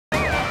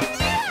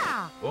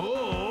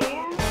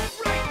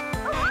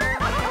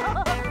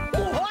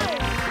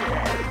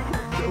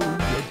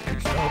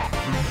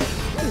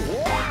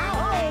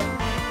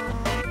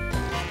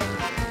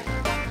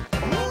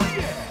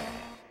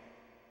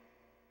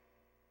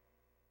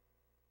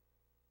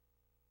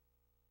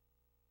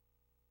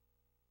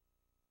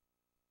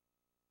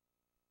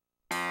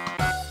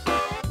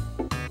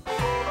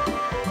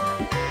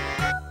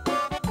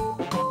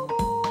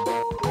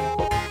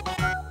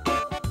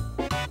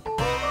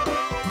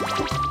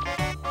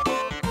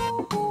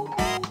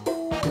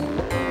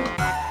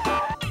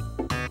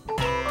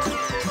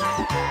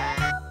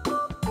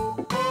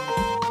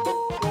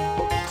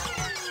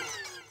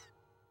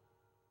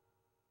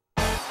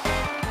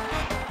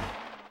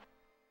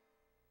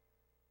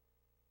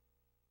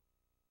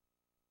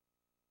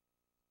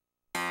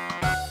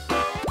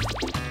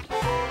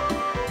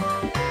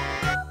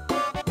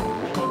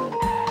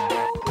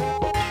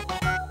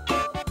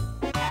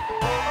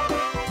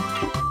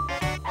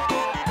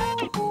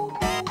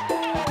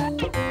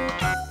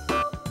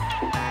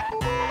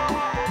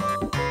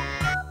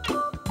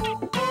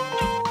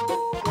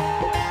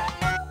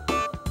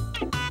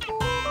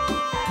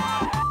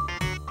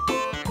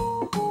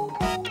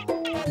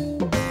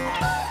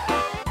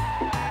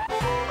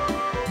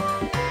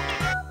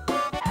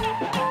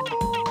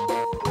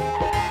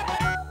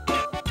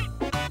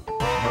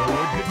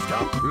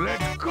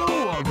Let's go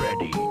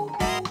already.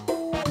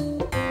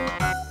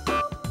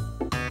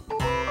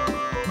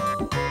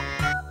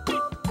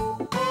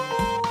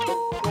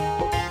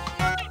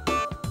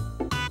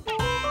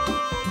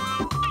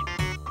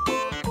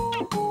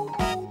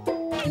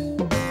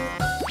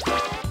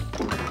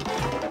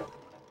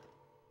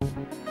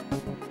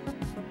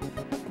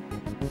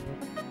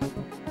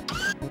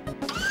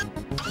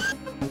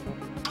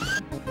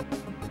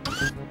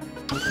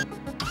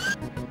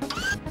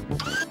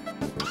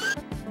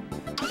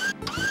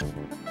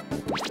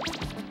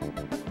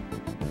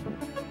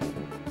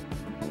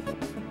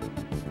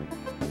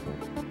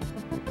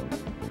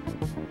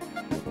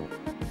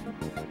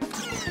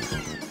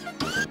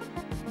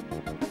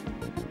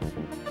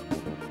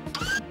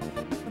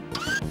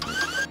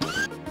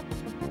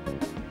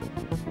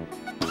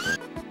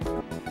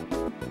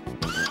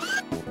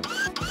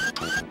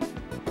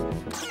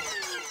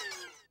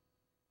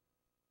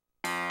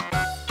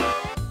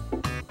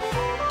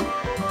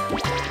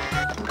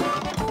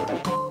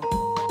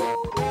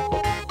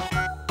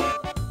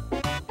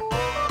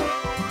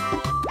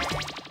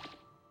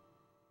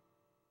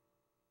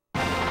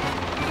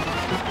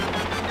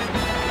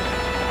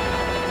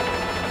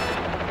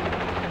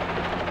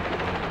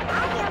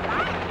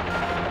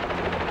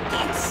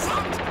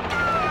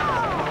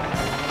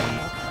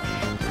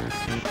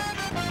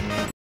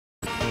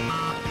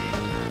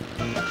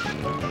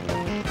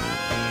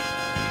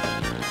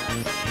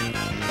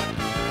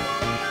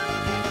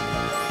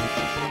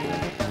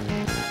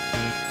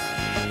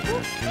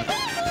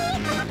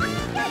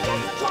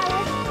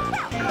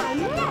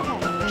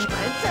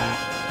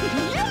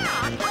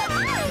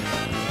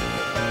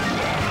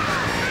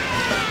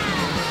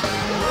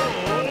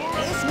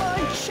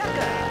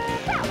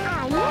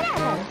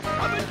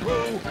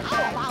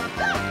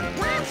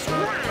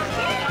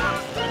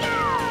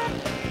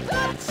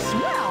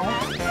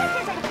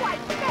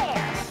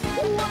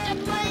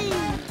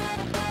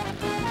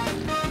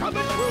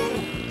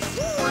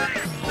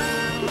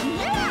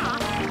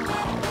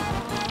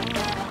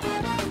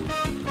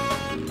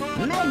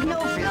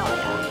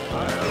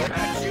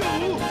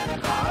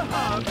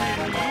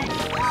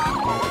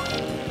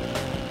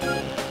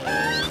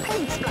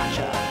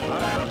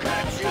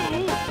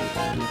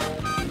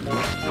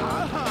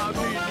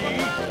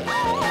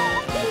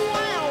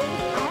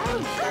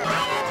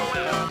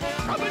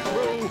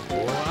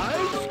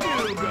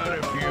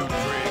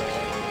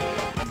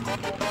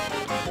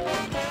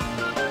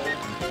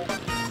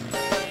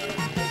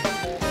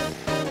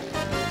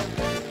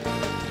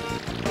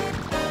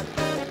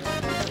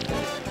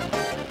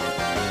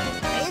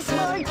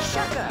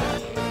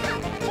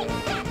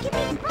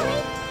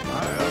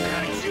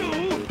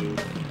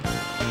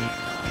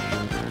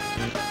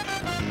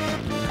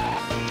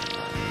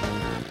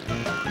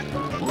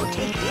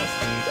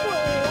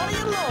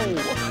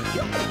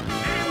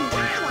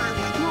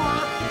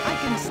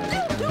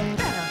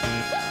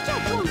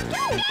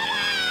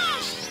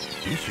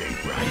 This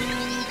ain't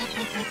right.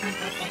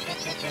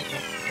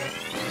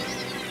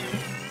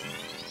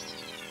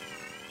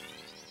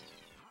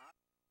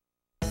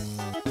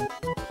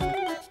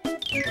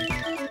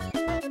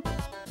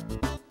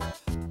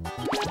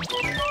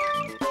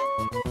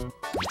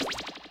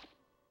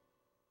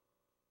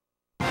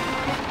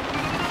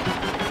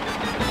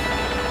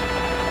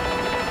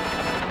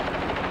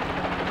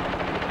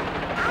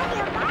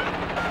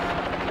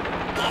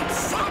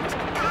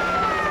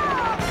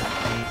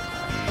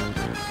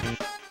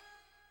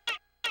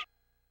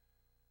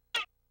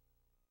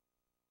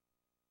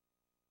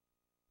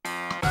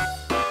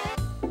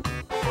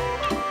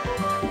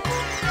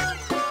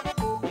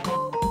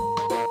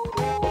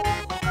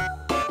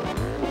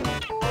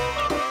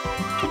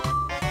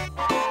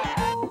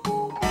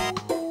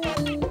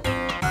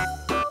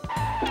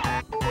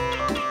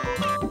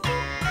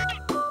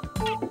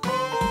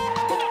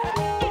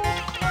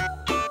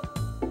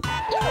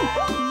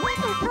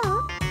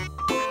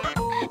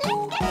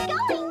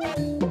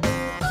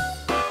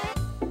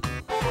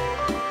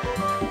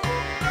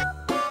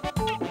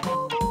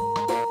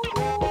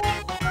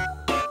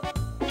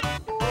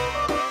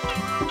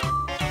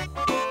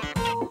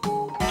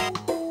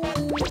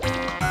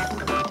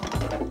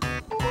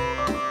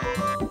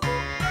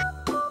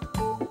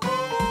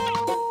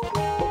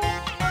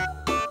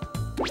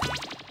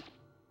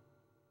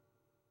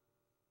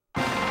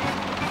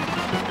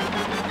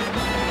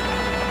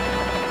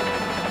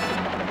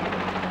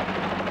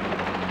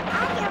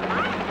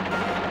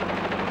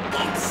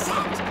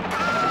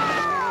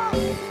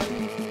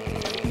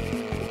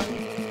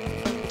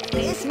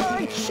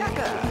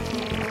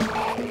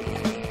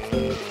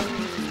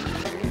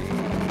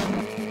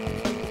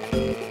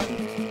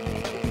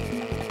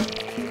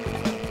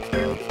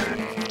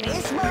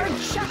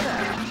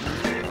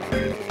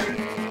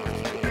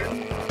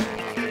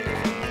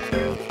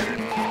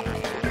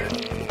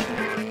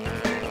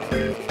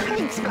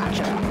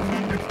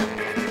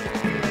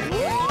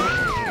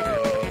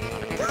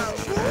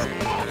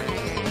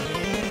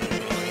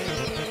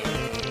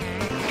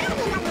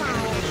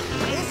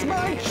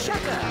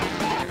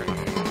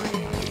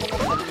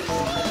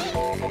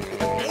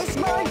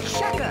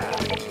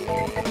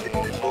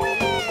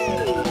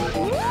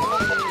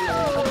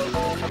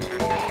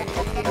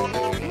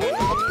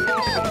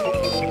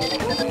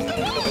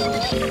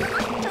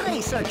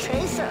 Racer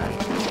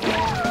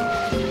Chaser.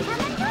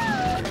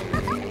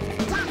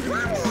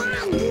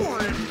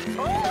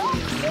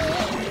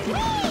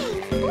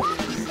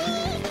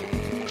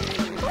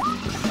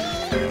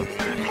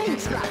 Paint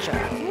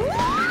Splasher.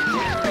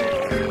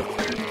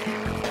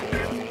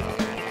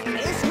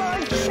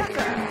 Baseball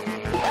Chucker.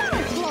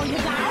 I'll slow you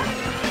down.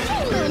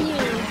 Shame on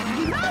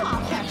you. Now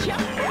I'll catch you.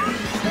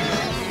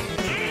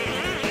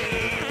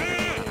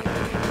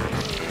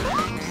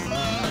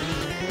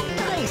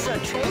 Racer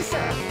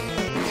Chaser.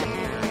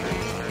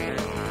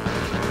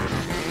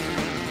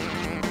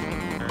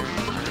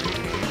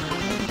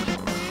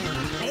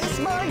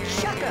 Baseball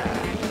Chucker.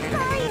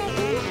 Sorry,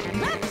 Mickey.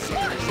 That's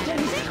sports,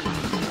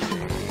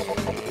 Daisy.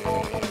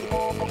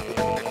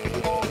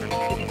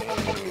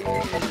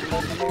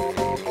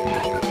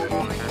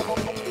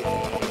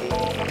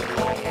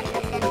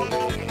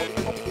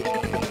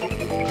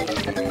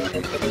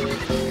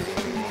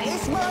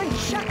 Baseball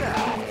Chucker.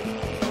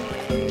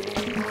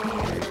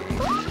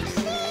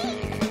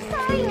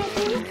 Sorry,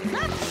 Mickey.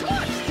 That's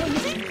sports,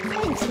 Daisy.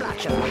 Paint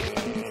Splasher.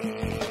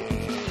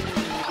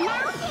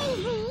 Now,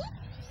 Daisy.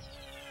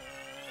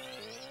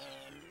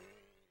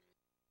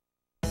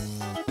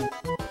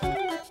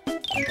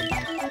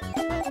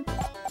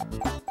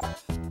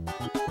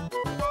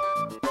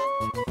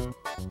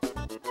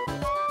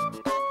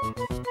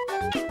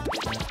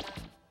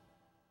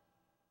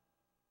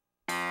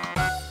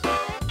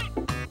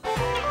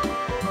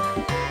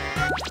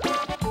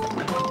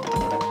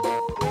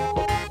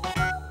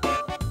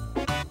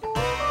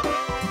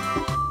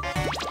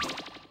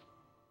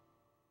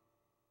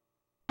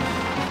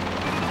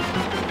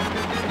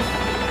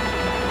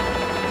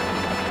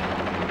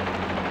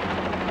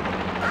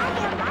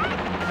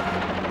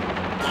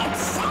 Get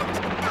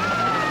set.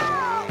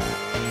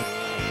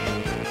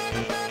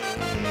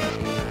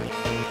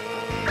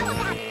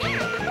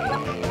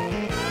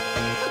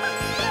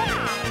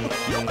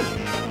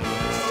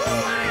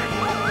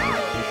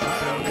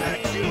 I'll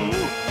catch you.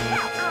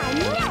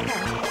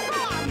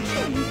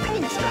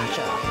 Paint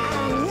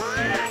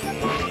Splasher.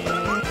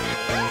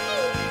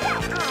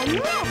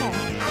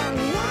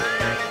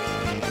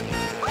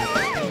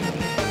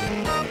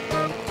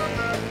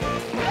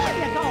 There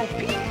you go,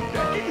 Pete.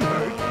 That didn't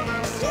hurt.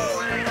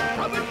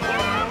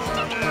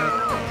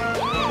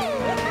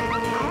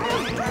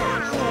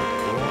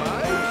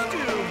 I've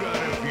still got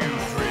a few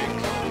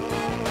tricks.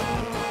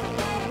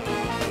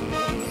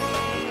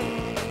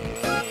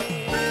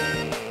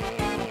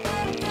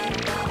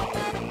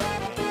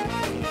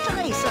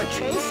 Racer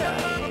Chaser.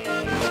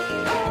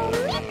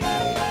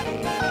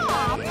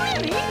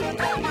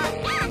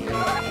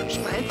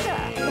 Sprinter.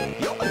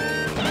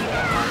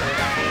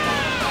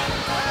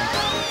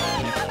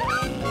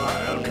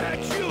 I'll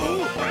catch you.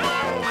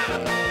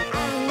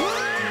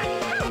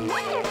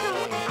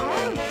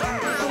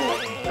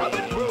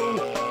 Coming through.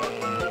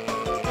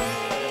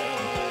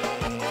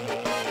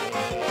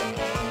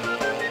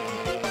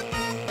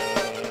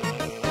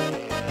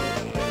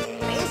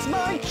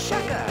 Baseball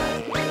Chucker.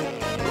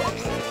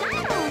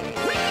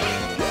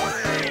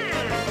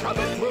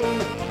 Coming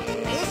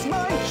through.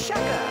 Baseball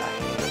Chucker.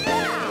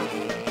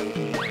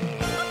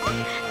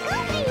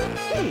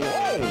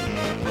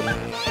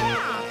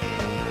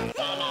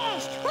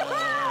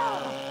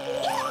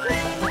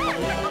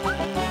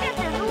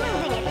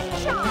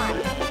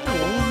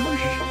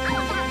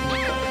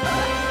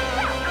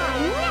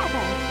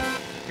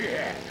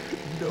 Yeah,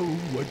 no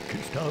one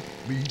can stop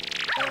me.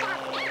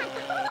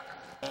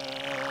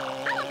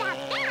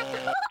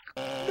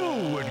 No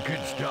one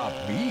can stop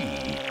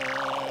me.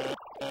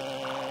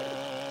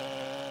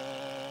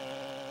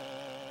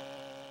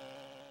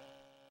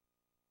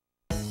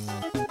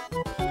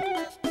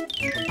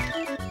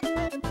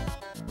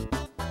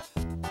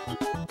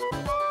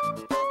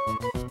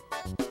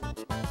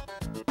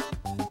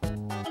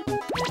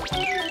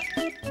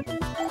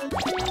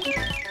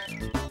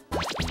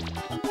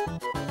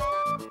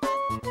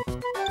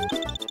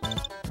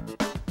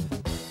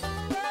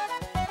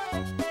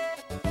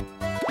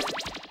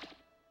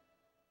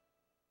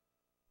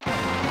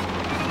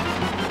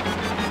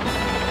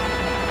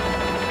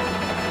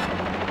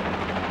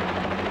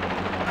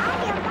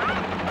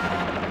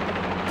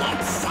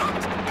 Get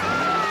set.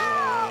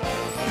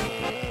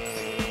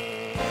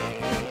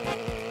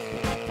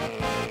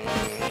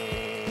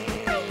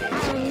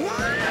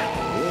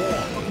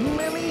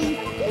 Millie,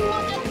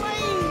 look at me.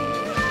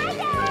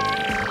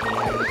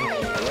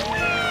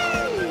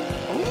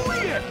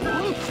 Weird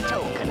Wolf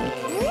Token.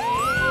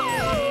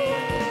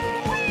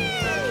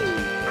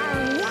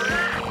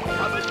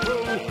 Coming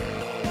through.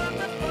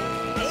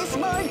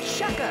 Baseball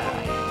Chucker.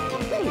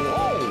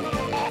 Whoa.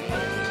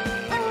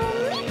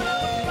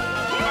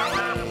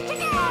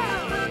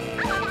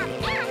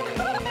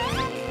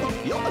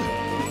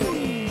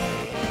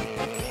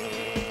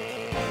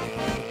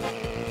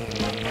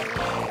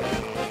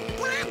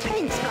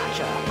 Paint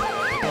Splasher.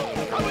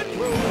 Coming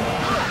through.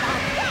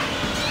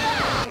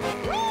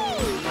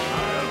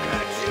 I'll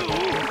catch you.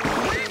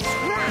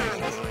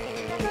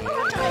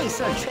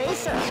 Racer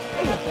Chaser.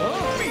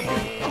 Beat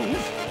it,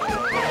 Goof.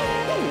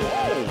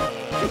 Whoa.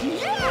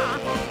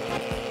 Yeah.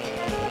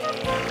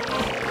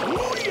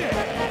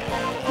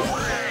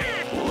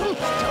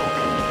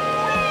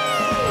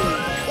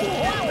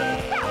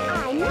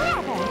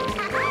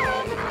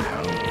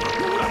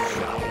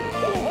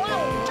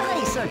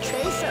 Racer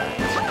Tracer.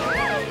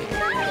 Sorry,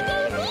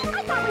 Daisy.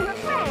 I thought we were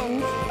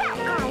friends. Well,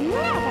 I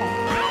never.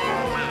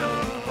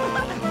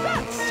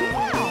 That's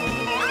swell.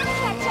 I'll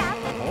catch up.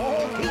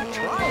 Oh, keep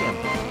trying.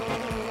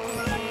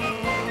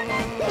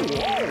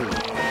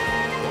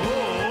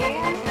 Whoa.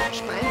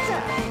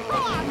 Spencer.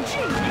 Oh,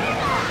 gee.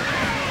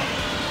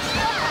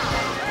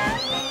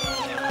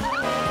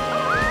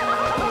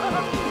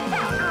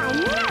 Well, I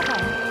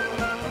never.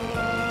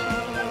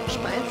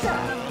 Spencer.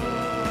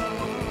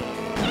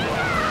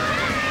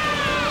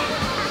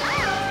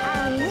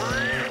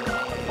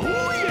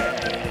 Oh, yeah!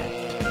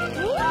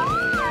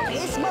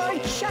 It's my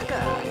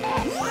chucker.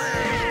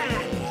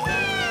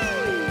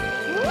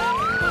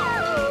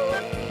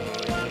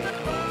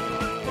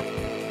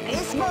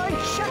 It's my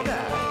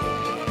chucker.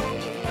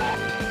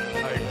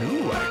 I do,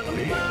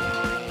 actually.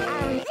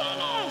 I'm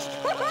finished.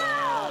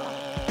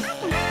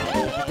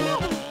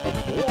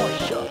 Oh,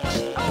 shucks.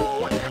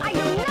 Oh, I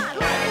do not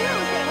like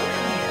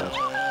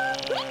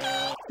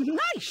losing.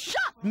 Nice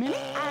shot, Minnie.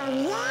 All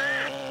right!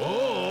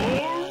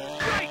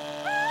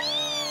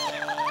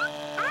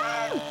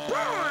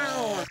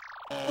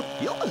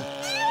 Yours.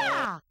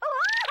 Yeah.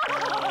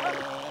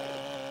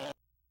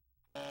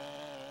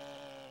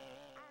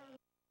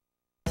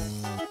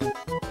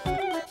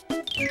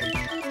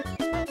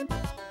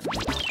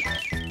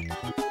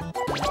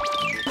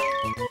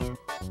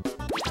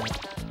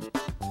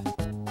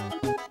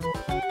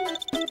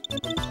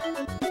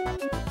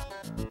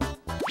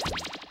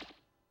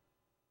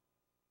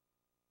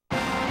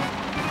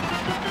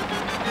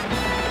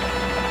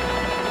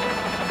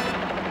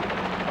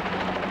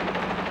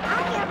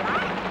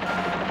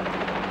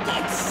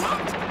 Get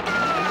set.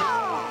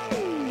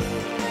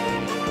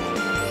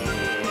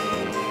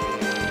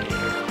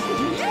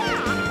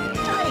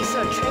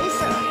 Tracer,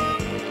 Tracer.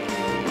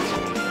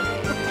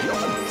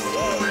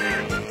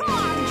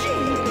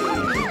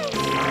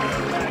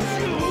 That's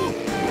you!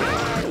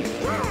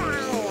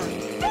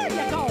 There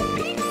you go,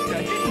 Pete.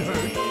 That didn't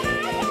hurt.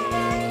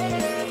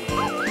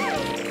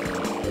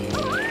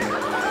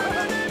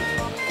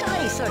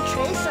 Tracer,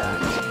 Tracer.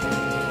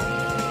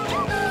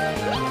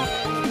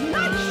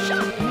 Nice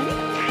shot, Minnie.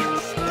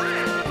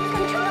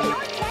 Control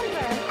your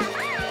temper.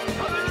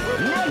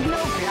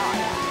 Magno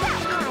Flyer.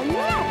 Well, I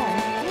never.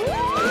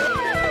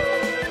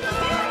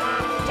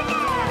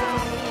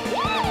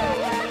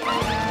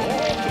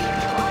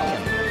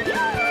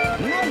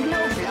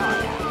 Magno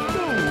Flyer.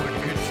 No one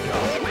can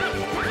stop me.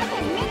 Nice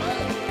driving,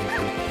 Minnie.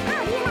 How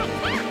do you like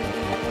that?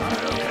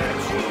 I'll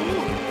catch you!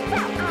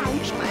 Well, I'm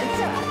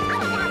Spencer.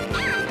 How about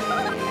that?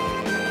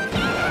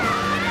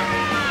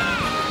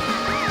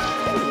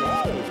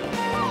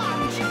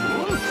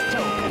 Wolf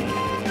token.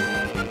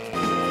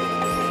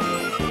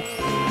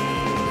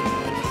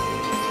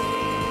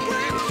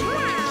 That's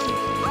right.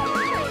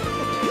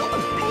 You're the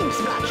paint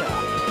scratcher.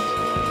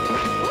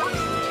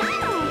 Whoops,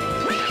 got 'em.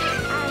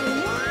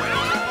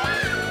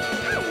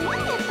 How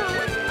wonderful.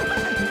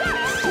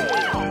 That's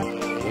swell.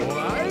 Oh,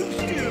 I'm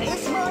still...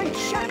 It's my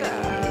chucker.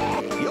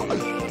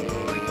 Yours.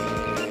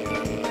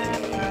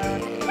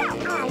 Well,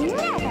 I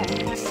never.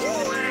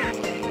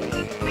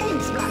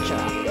 Paint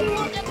scratcher.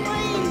 Look at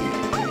me.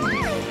 Well,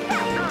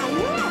 I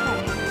never.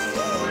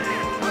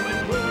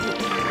 Coming through!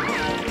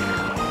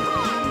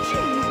 Oh,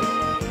 gee.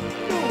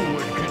 No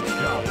one can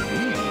stop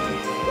me.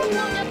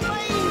 Look at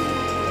me.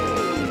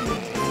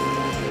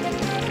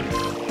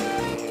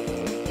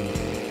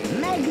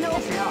 Magno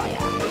Flyer.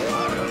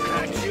 I'll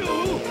catch you!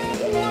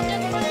 Look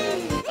at me.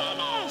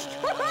 Finished.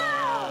 Well, hello.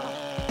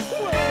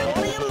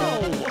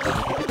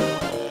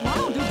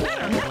 I'll do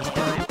better next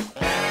time.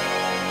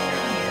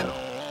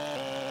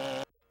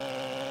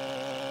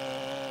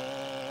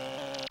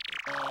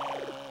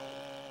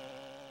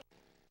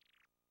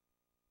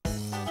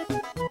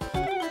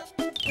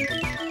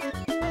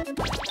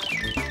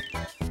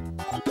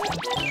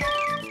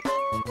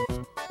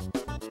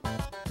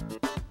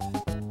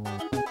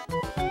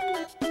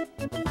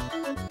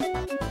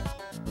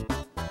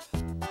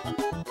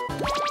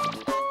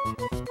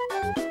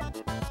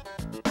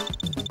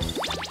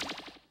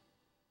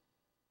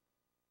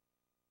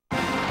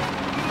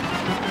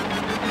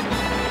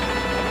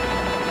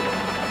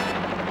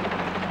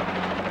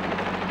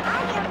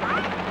 On your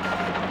mark.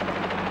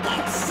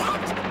 Get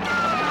set. Go.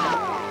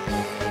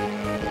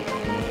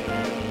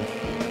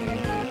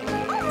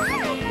 All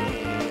right.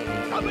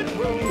 Coming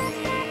through!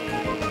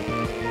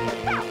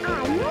 Well, I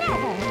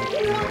never.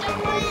 Look at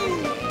me.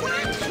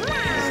 That's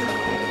right.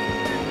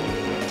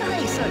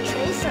 Tracer,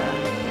 Tracer.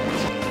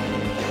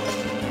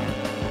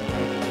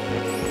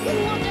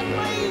 Look at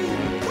me.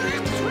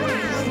 That's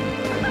right.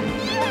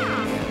 Yeah.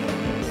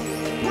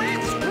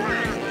 That's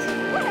right.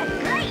 What a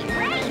great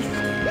race.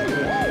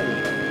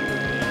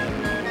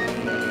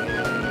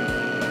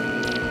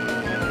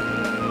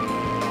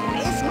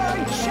 It's my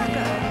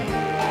chucker.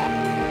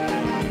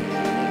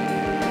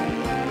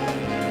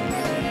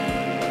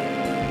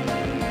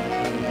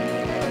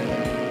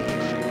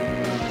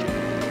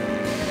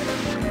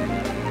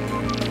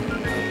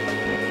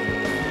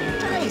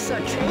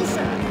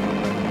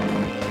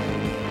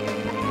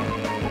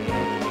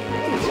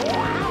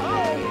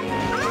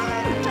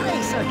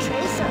 Racer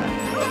Tracer.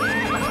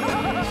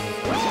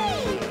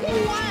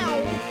 Wow!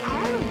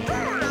 Oh,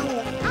 girl!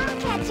 I'll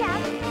catch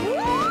up.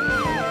 Woo!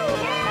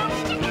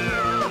 Here's to go!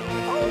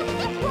 Oh,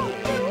 this won't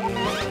do.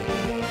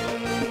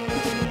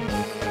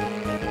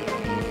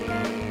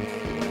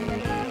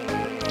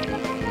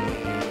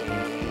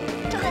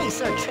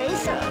 Racer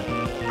Tracer.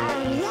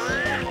 Oh,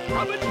 yeah!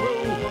 Coming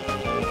through.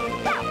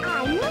 Well, I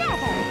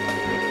never!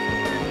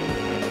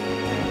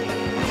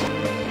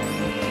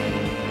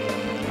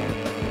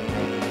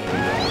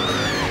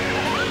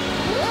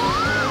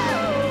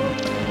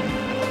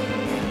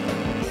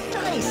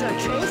 Racer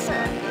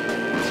Tracer.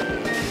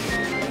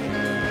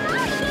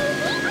 Hi,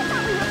 baby! I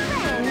thought we were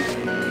friends.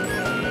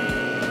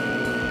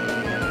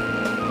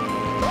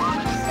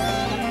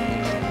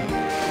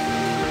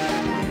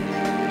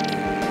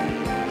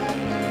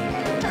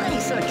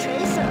 Racer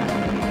Tracer.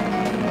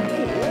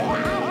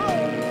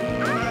 Wow!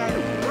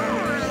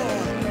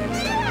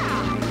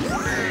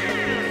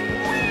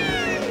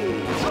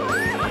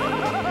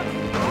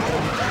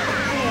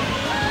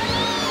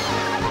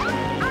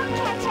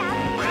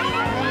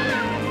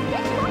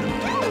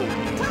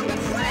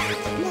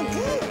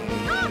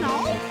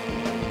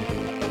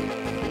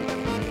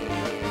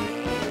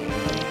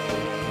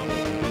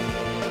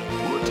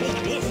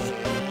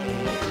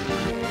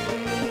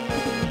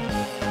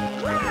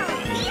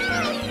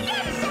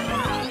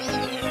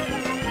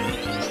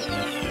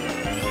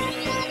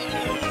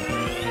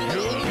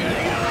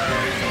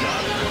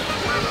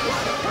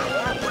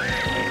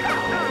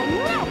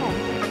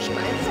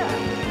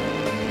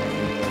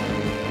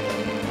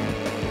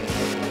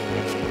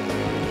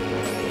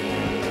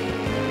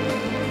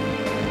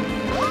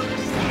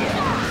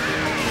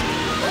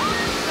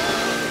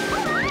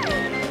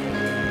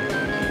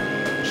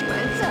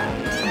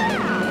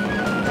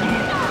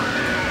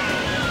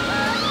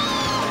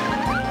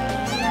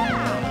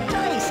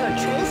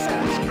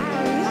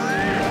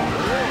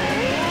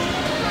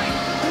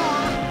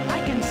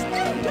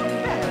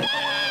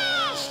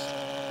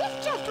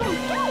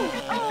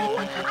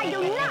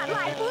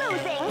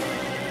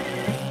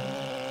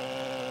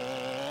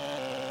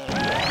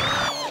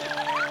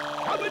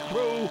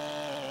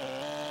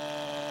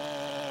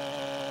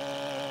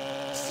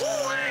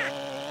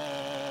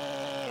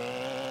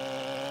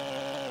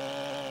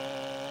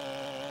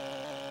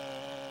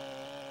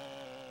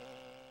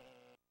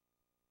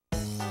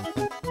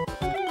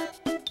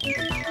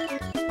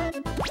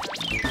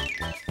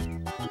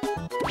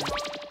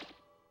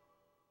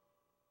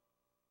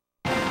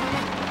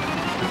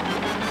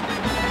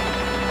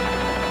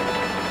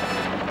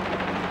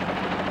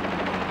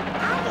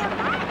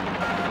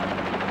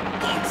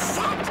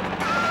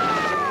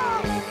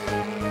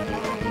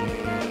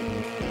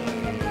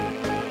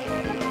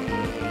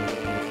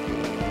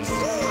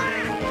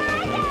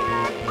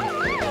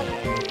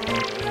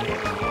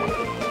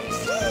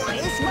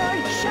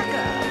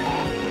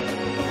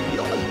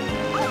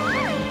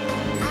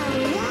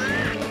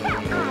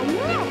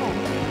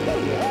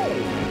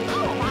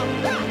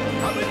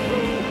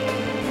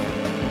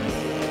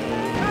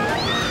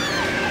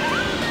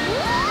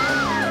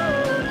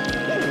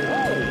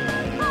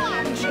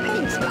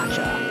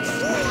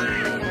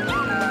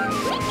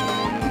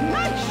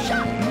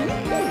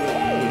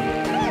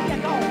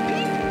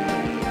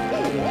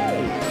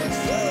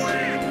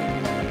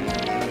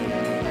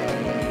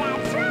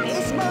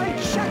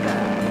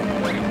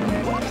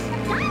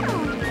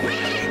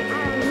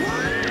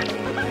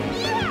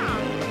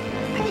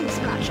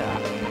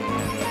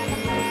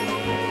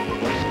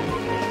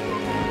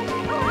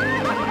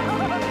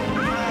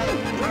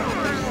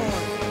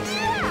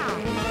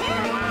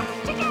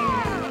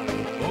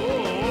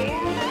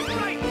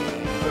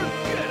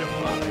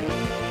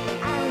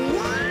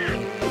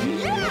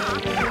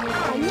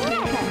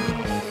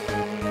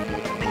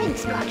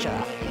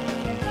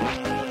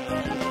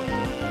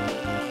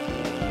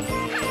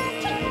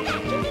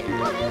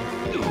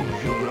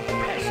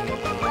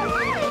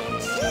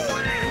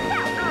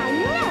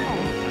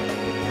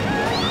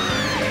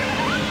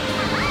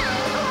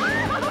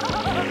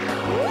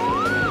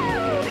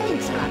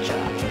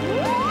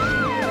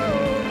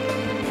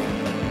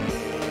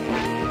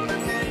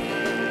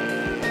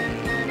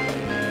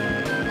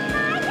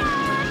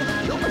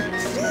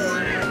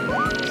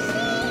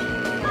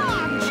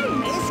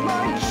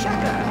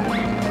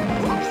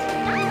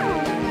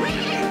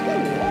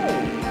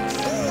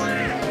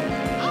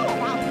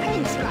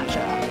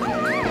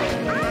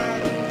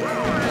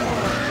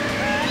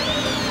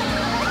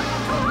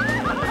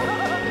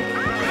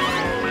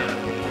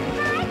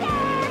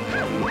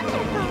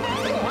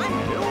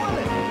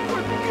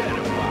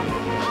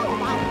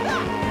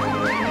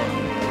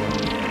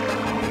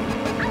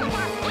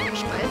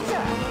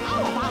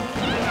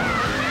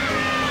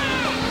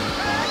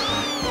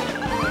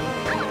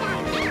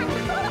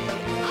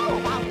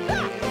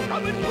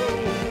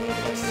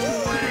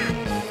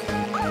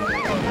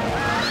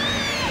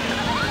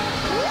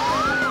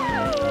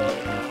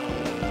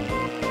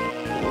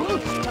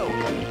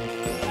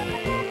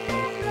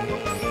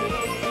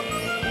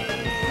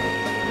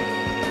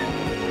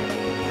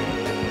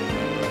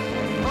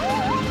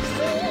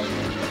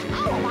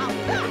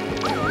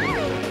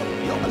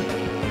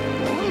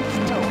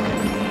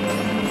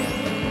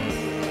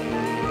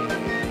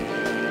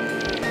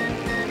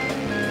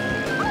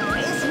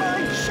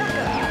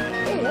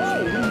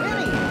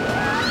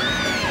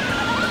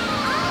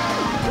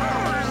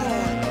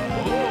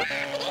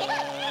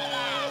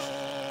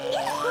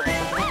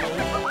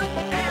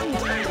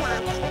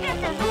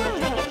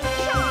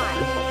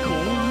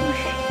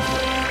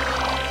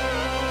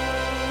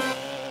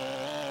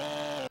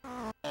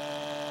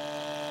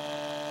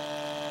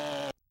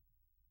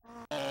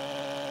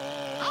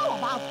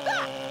 about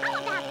that? How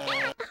about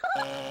that?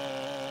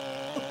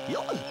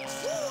 Yikes.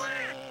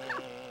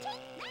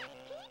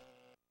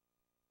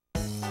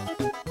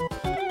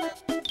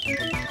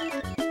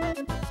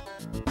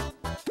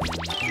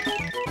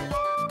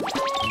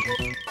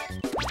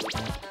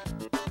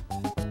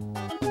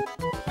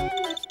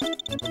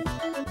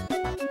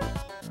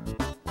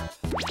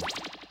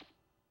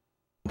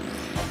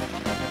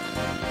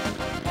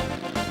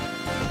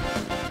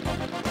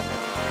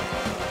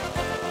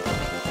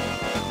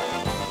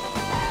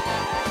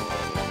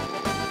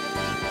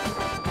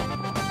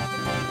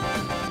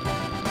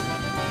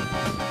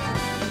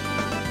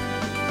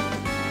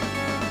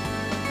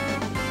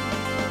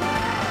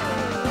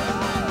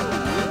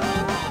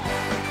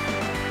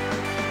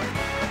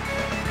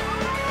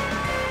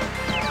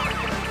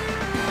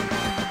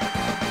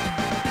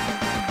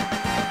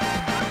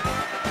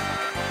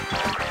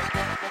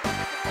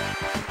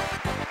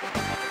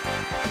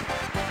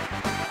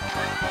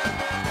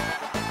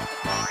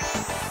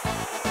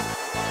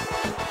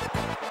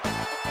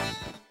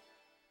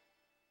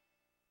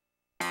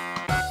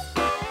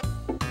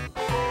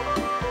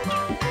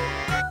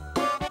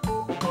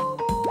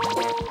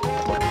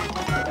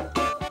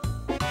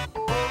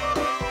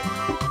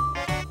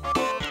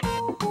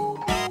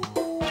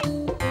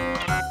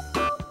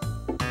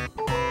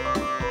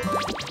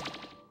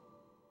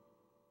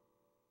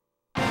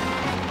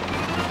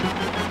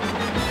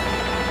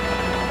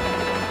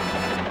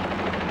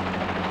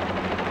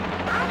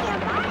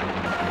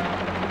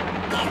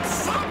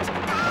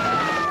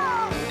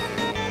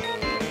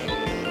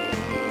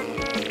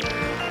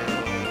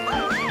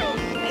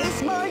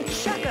 Baseboard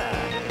chucker.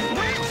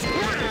 That's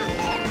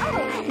right. Oh,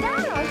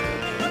 Donald.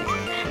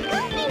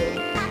 Goofy.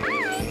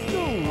 Bye-bye.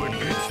 No one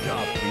can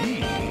stop me.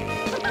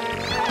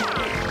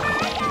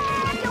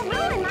 You'll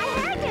ruin my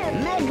hairdo.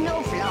 Magno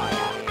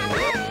Florida.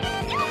 Bye-bye.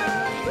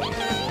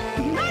 Mickey.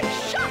 Nice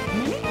shot,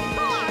 Minnie.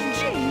 Oh,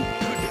 gee.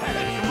 That's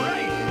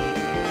right.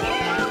 Here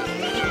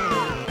you go.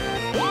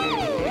 Woo!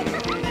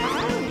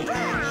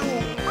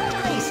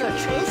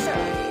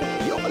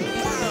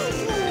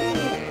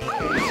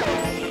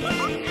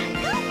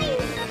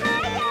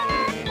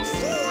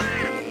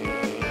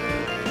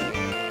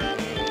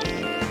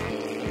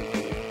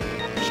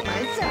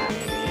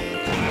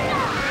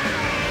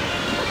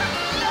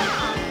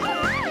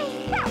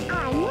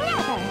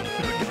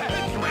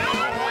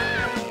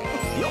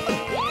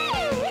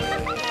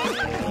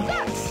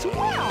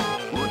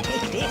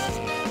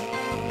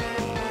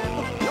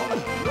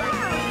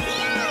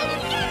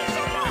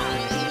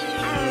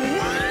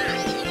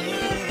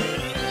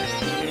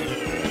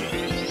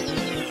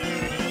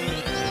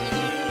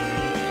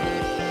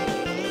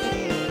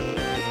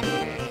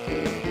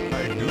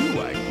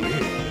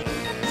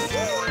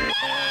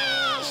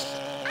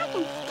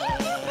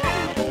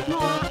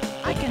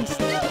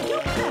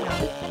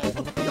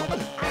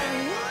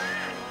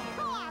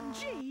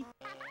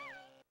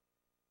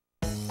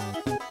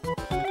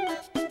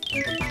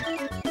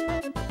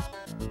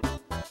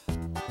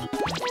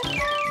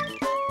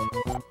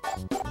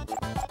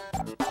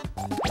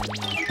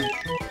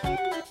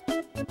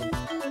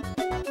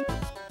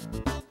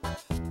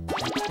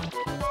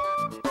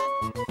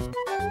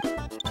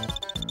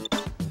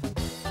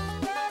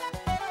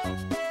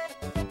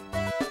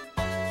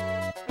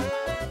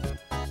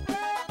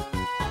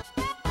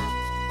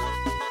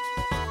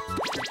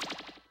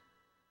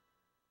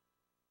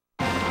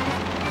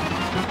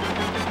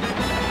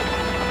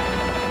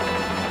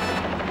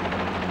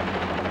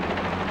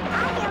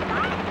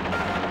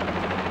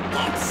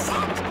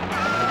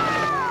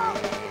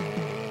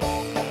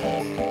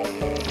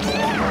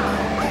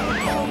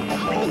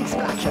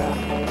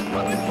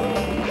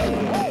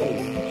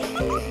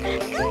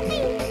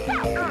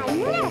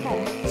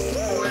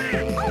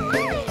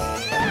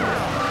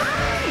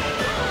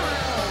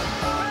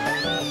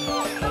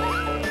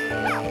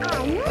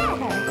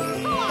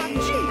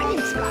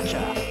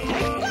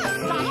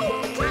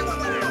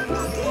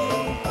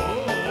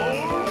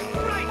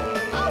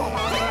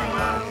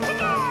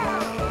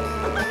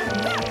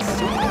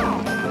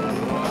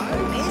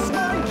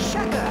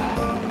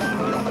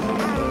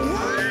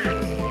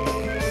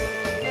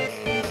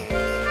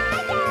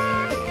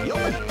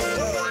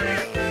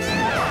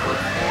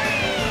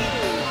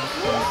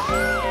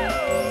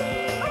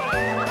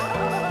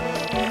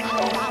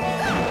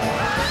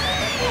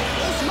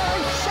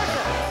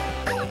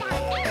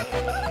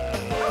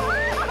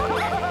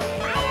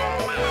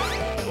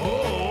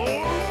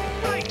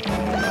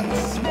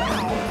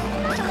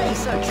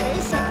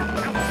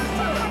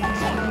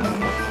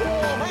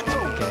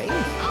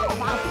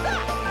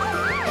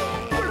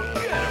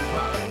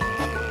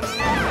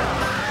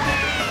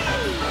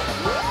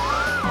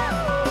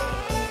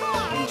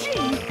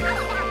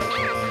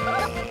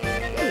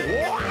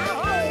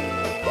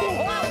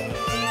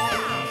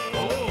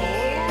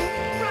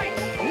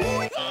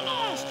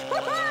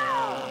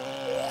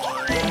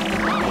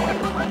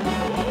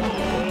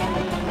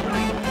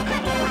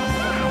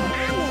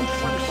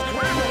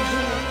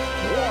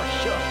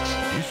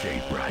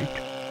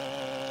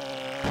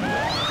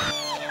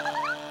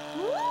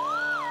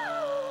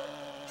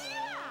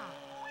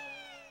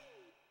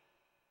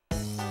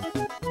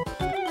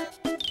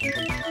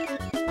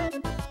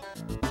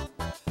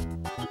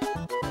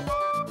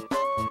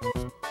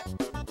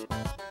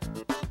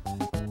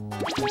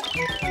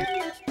 Splatter!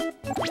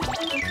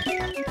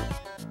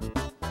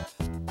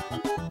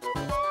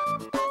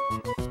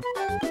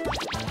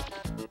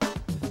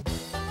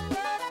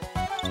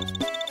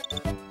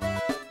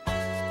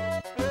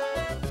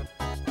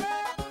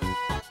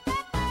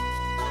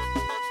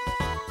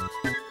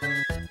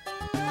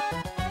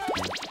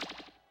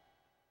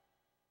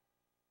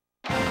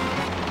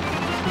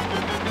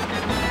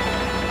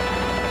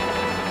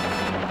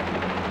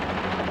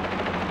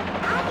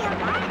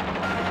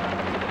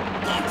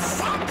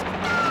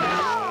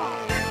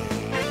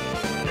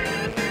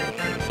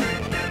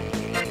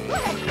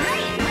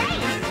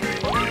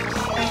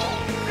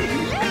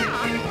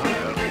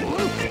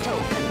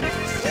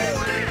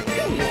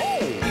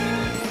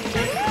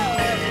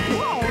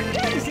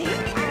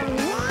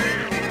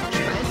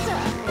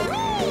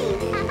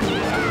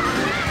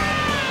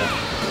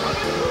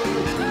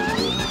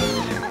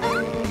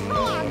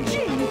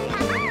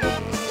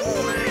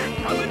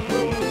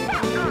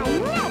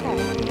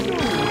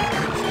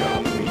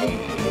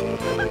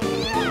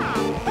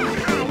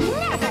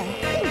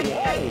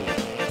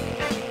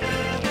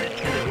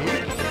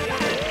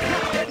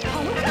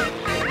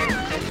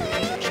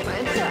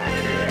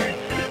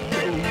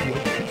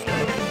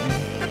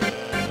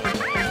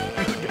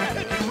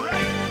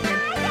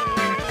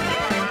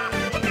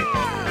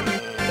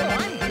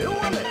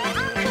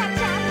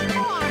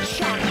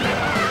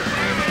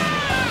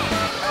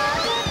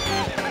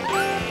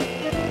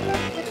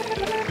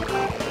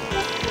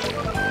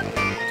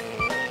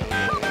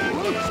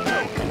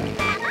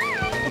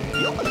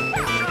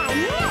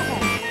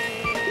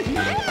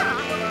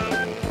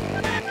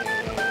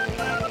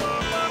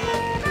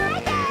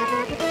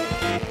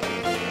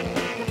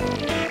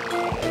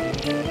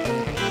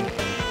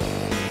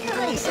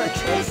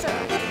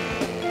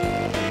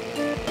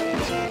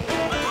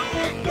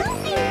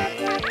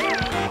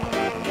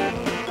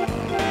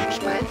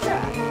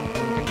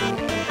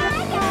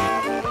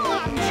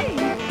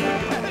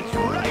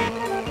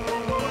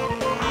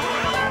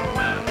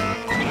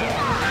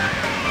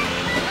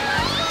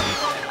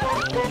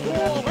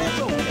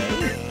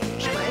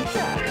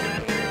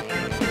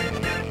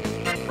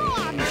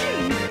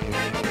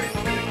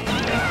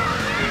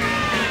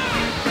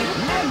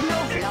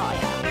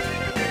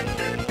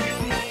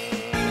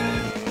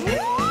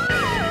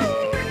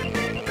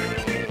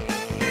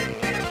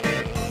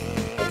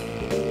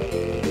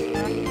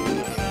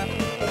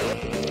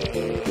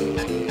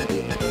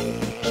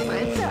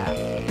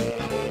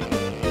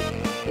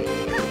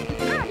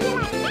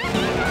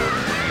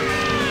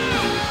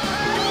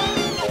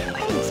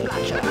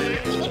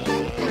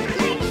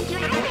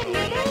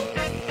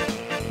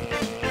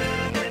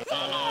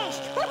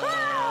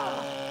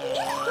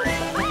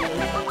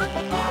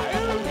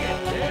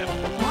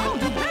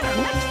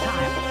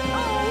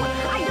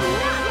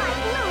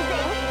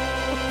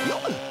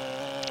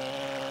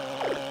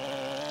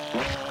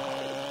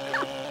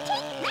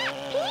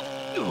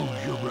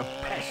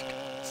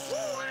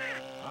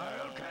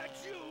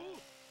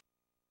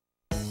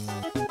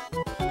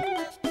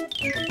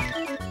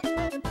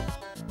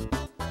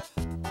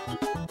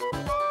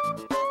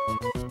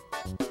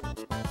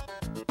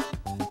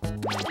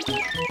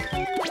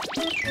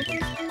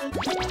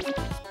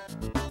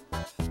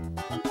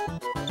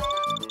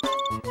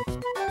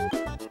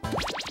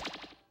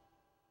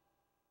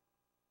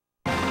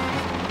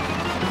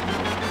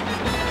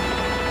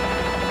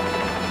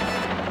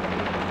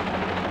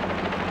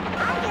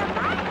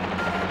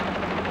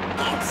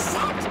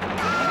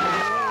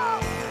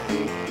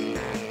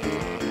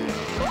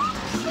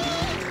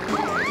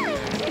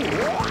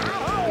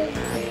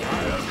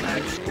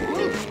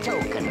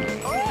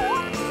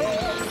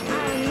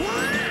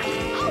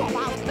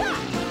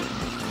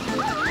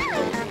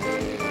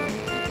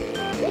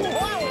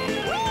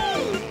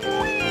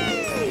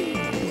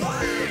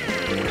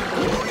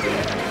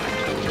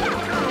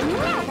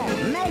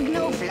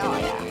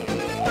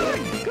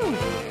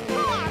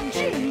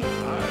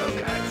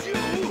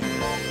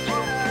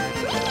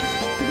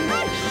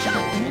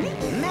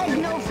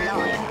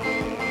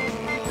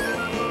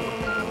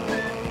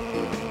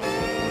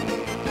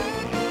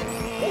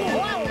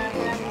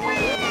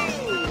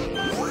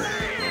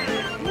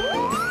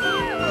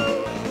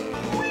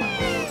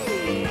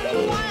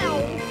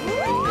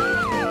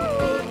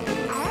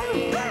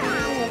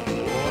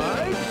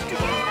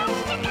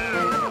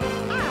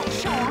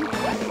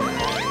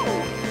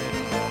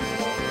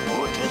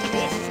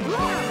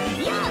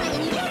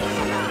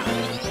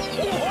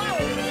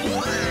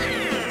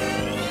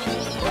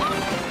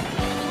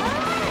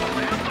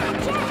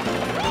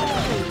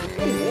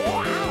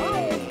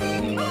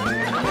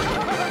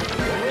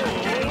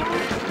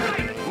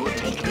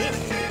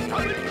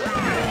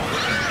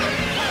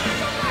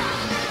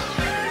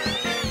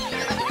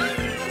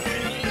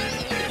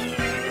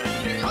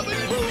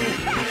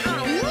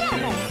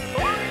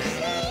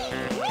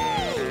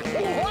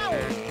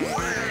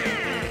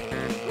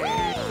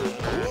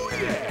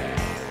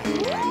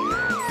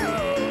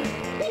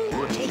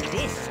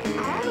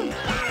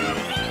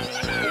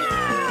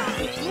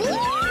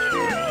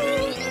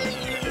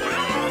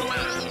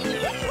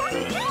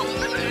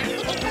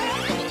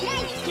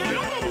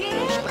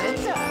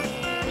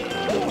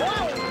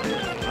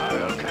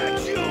 I'll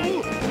catch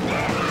you!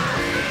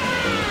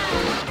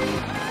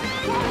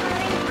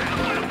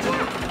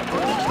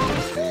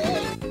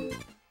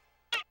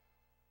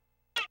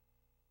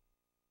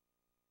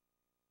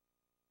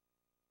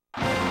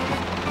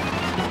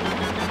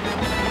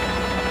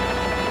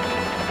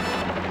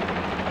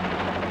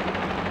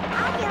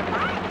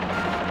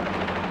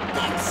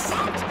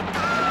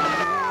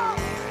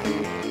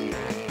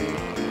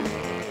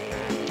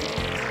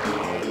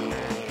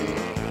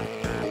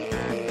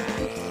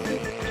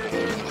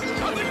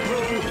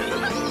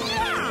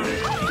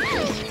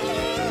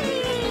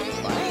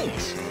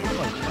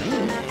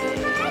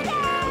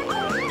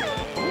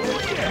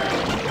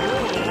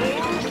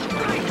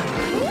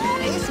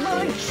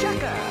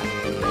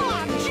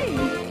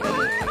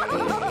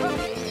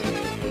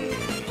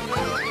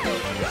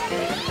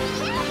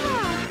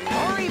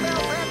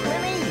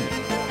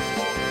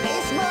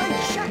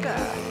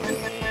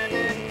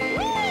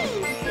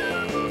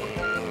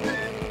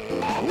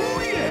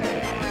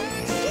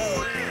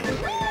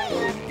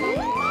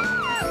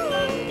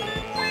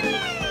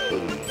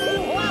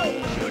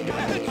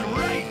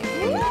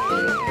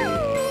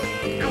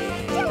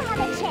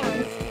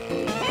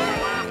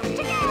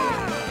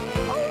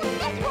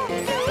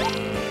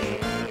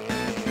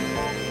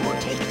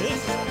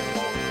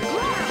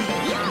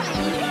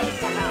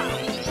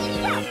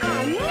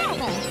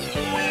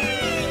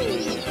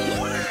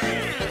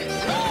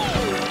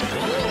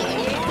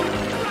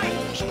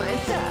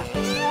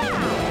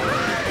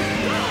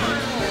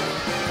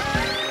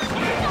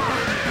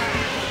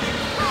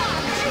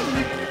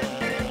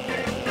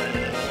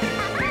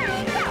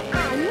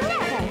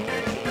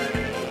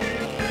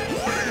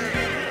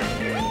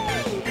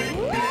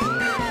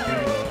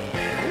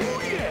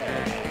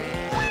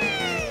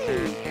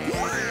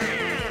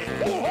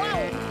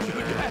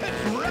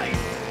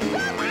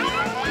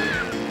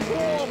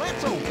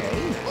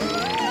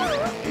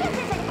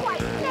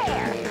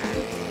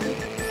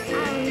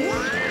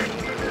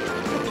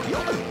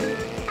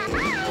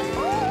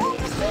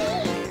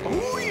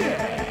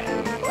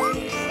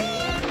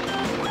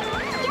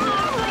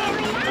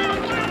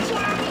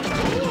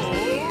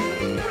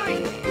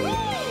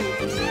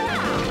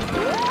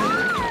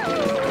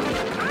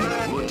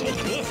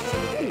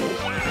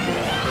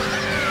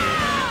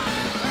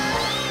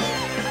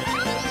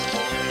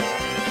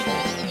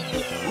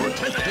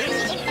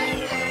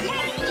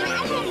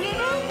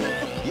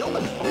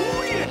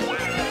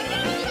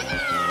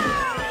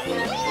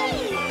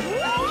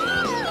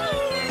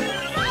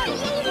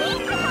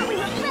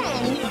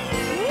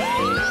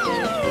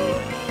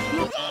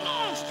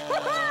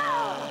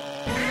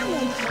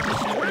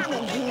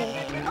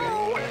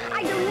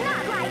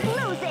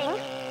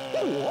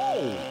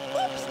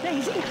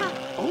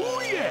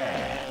 Oh,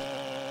 yeah!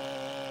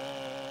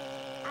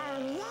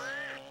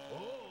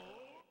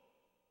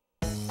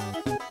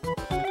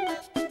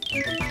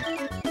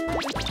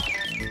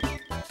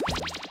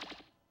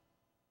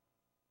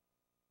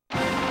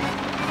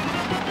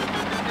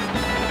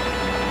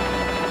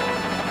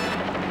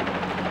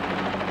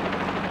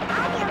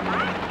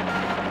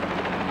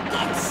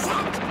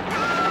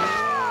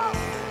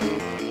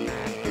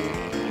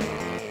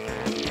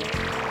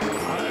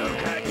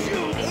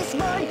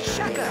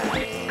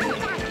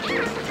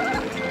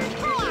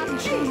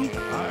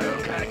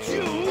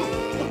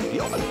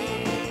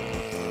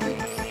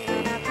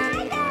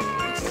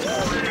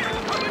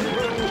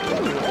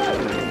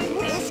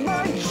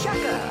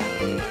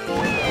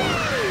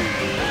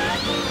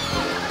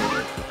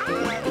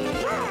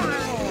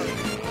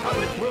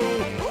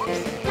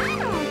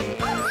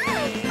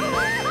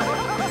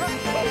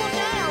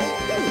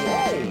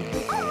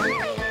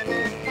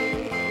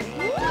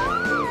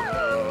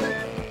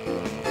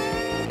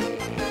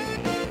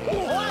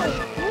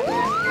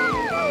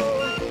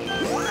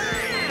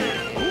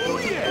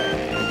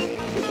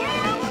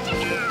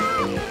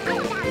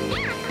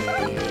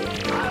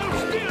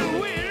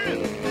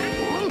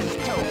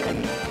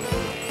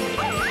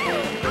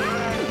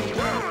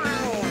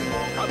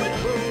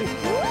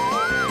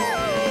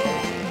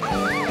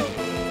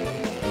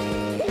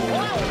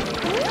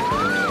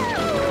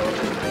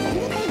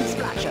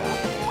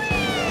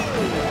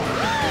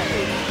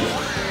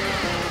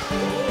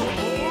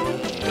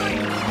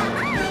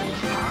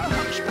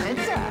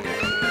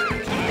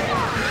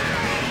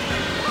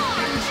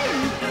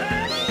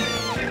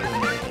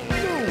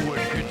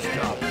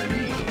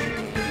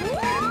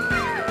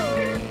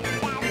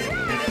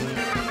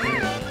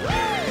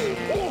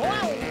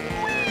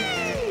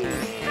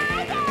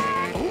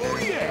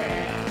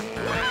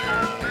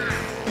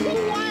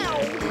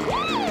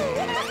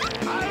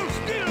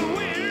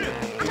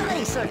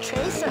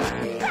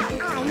 Chaser.